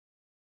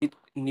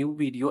new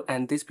video,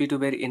 and this video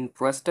very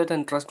interested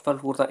and trustful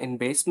for the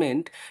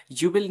investment.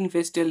 You will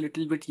invest a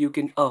little bit, you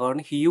can earn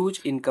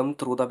huge income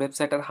through the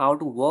website. And how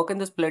to work in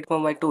this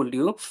platform I told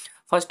you.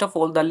 First of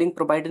all, the link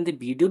provided in the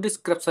video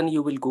description,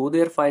 you will go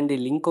there, find a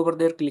link over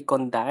there, click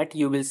on that.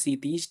 You will see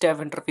these tab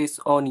interface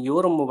on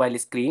your mobile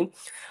screen.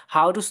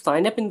 How to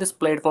sign up in this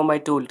platform I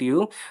told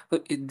you.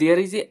 There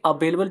is a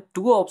available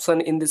two option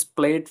in this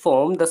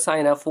platform: the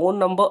sign up phone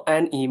number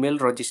and email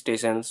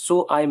registration.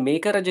 So I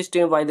make a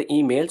registration by the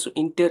email. So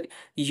enter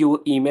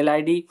your email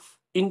id,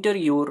 enter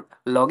your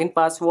login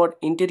password,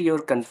 enter your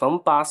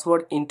confirm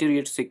password, enter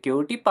your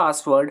security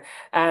password,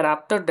 and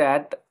after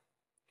that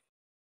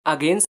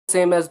again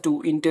same as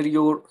to enter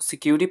your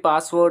security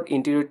password,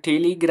 enter your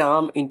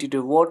telegram, enter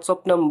your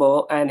WhatsApp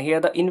number, and here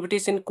the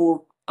invitation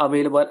code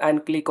available,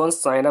 and click on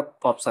sign up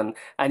option,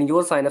 and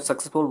your sign up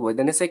successful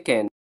within a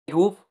second. I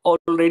hope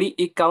already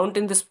account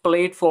in this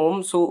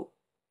platform, so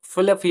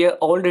fill up here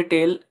all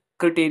detail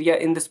criteria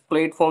in this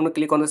platform,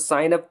 click on the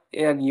sign up,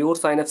 and your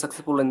sign up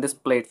successful in this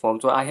platform.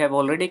 So I have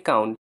already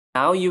account.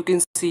 Now you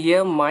can see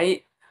here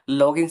my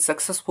login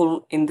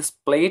successful in this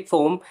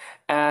platform,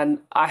 and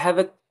I have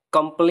a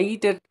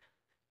completed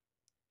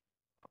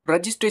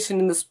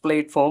registration in this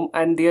platform,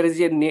 and there is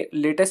a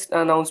latest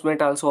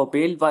announcement also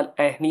available,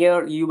 and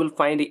here you will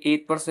find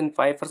 8%, 5%,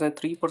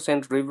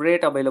 3%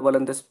 rate available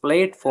on this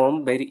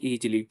platform very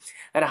easily.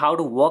 And how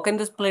to work in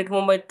this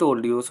platform I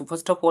told you. So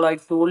first of all, I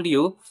told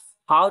you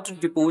how to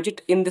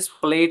deposit in this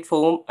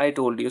platform I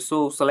told you.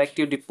 So select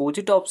your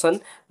deposit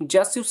option,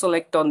 just you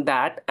select on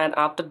that, and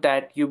after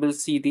that you will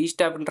see this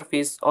tab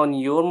interface on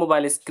your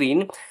mobile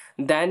screen.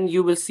 Then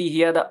you will see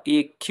here the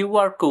a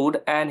QR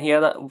code, and here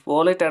the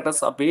wallet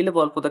address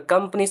available for the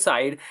company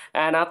side,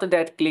 and after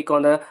that click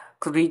on the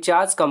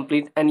recharge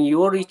complete, and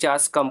your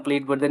recharge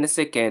complete within a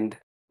second.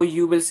 So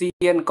you will see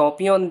and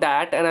copy on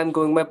that, and I'm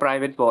going my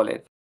private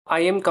wallet.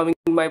 I am coming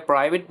to my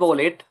private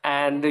wallet,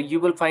 and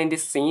you will find the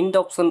send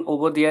option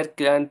over there,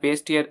 and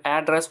paste your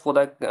address for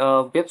the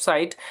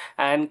website,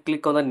 and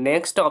click on the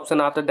next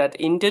option. After that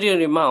enter your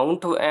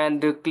amount,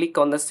 and click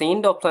on the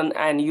send option,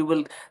 and you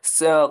will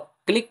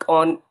click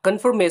on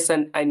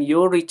confirmation, and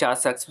your recharge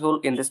successful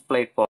in this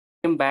platform.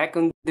 Come back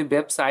on the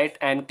website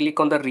and click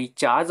on the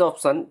recharge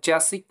option.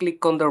 Just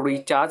click on the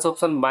recharge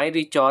option. My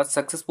recharge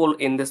successful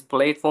in this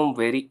platform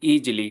very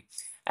easily.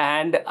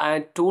 And I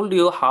told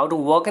you how to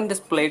work in this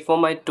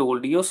platform I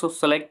told you. So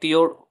select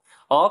your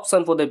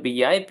option for the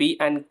VIP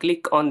and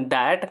click on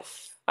that,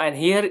 and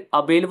here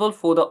available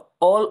for the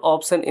all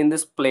option in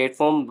this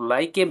platform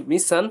like a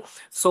mission.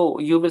 So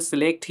you will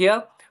select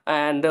here,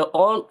 and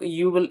all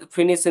you will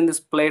finish in this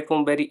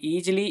platform very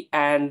easily,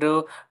 and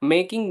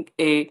making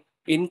a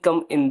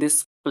income in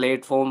this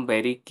platform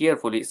very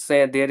carefully.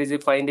 So there is a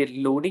find a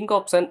loading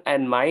option,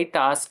 and my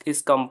task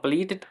is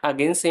completed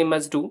again same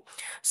as do.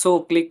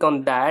 So click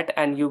on that,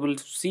 and you will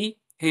see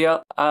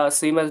here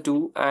same as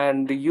do,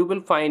 and you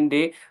will find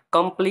a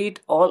complete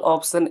all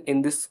option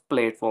in this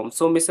platform.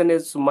 So mission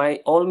is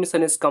my all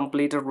mission is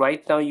completed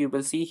right now. You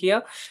will see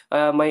here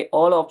my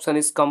all option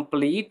is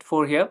complete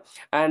for here.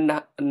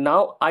 And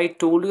now I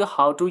told you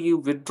how to you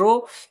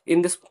withdraw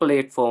in this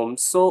platform.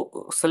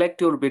 So select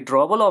your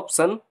withdrawal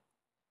option,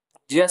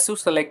 just to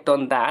select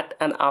on that,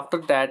 and after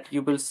that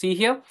you will see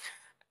here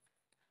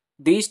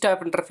this type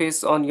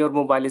interface on your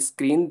mobile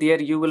screen.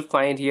 There you will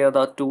find here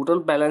the total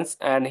balance,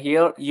 and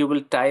here you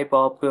will type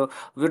of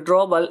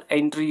withdrawal,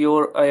 enter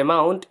your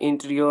amount,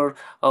 enter your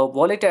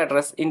wallet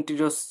address, enter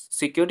your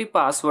security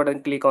password,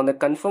 and click on the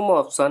confirm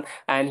option,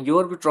 and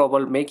your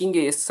withdrawal making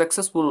a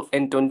successful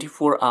in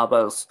 24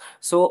 hours.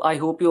 So I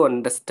hope you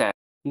understand.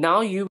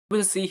 Now you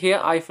will see here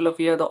I fill up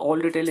here the all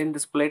detail in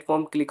this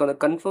platform. Click on the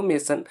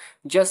confirmation,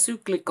 just you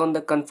click on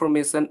the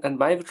confirmation, and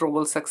my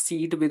withdrawal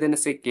succeed within a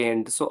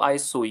second. So I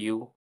show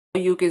you.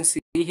 You can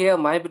see here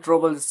my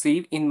withdrawal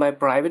received in my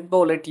private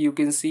wallet. You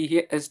can see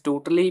here is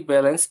totally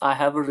balanced. I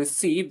have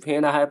received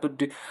and I have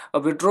to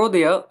withdraw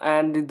there,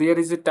 and there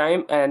is a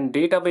time and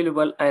date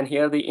available, and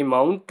here the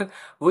amount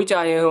which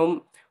I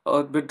am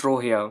withdraw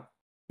here.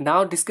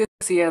 Now discuss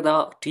here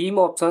the team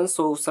option.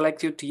 So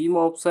select your team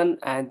option,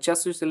 and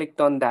just you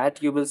select on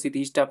that, you will see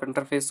this type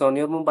interface on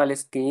your mobile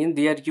screen.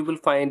 There you will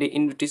find the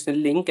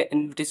invitation link,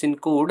 invitation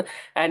code,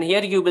 and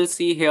here you will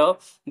see here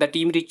the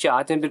team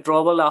recharge and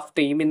withdrawal of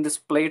team in this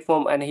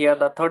platform, and here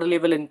the third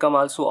level income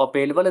also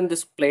available in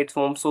this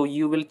platform. So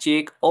you will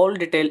check all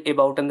detail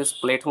about in this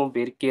platform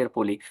very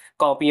carefully.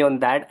 Copy on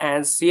that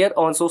and share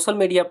on social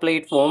media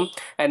platform,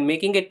 and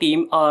making a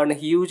team earn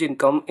huge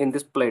income in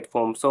this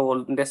platform.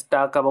 So let's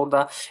talk about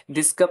the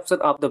description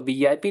of the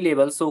VIP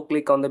level. So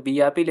click on the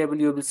VIP level,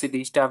 you will see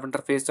the staff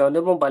interface on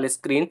the mobile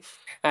screen,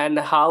 and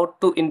how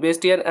to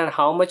invest here, and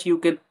how much you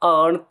can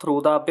earn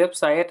through the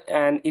website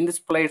and in this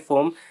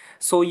platform.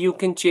 So you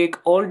can check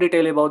all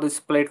detail about this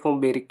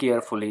platform very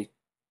carefully.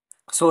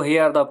 So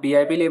here the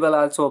VIP level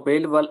also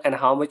available, and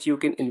how much you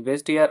can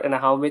invest here, and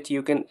how much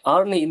you can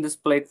earn in this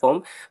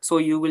platform. So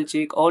you will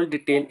check all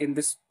detail in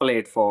this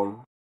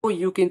platform. So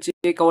you can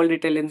check all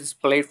detail in this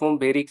platform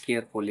very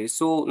carefully.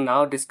 So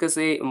now discuss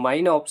a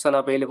mine option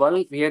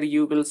available. Here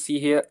you will see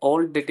here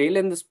all detail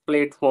in this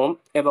platform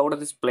about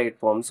this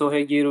platform. So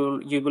here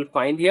you will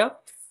find here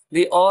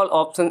the all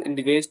options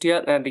invest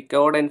here and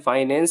record and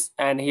finance,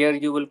 and here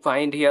you will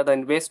find here the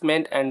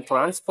investment and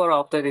transfer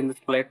after in this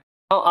platform.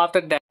 Now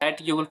after that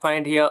you will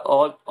find here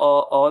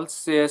all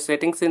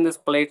settings in this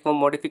platform,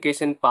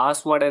 modification,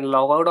 password and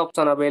logout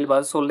option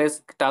available. So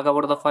let's talk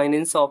about the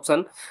finance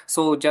option.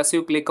 So just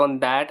you click on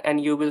that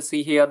and you will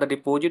see here the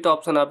deposit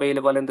option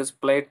available in this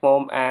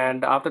platform,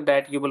 and after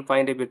that you will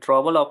find a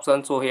withdrawal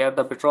option. So here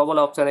the withdrawal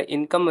option,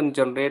 income and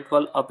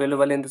generatable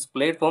available in this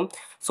platform.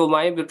 So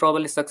my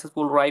withdrawal is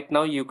successful right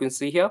now, you can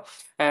see here.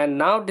 And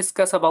now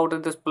discuss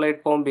about this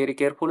platform very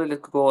carefully.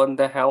 Let's go on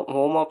the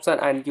home option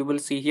and you will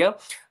see here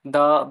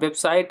the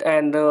website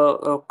and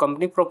the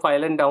company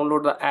profile and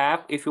download the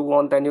app. If you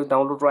want, then you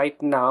download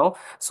right now.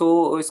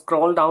 So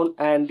scroll down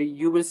and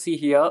you will see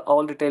here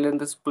all detail in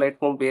this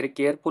platform very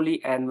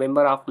carefully, and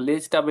member of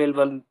list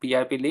available,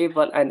 VIP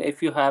label, and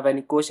if you have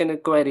any question or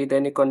query,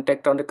 then you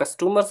contact on the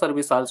customer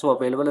service also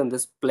available in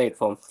this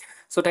platform.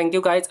 So thank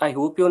you guys, I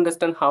hope you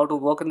understand how to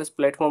work in this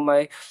platform.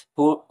 I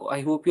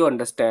hope you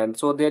understand.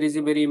 So there is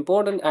a very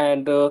important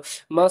and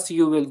must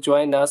you will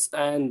join us,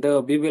 and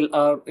we will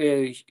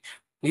a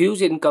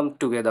huge income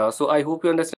together. So I hope you understand.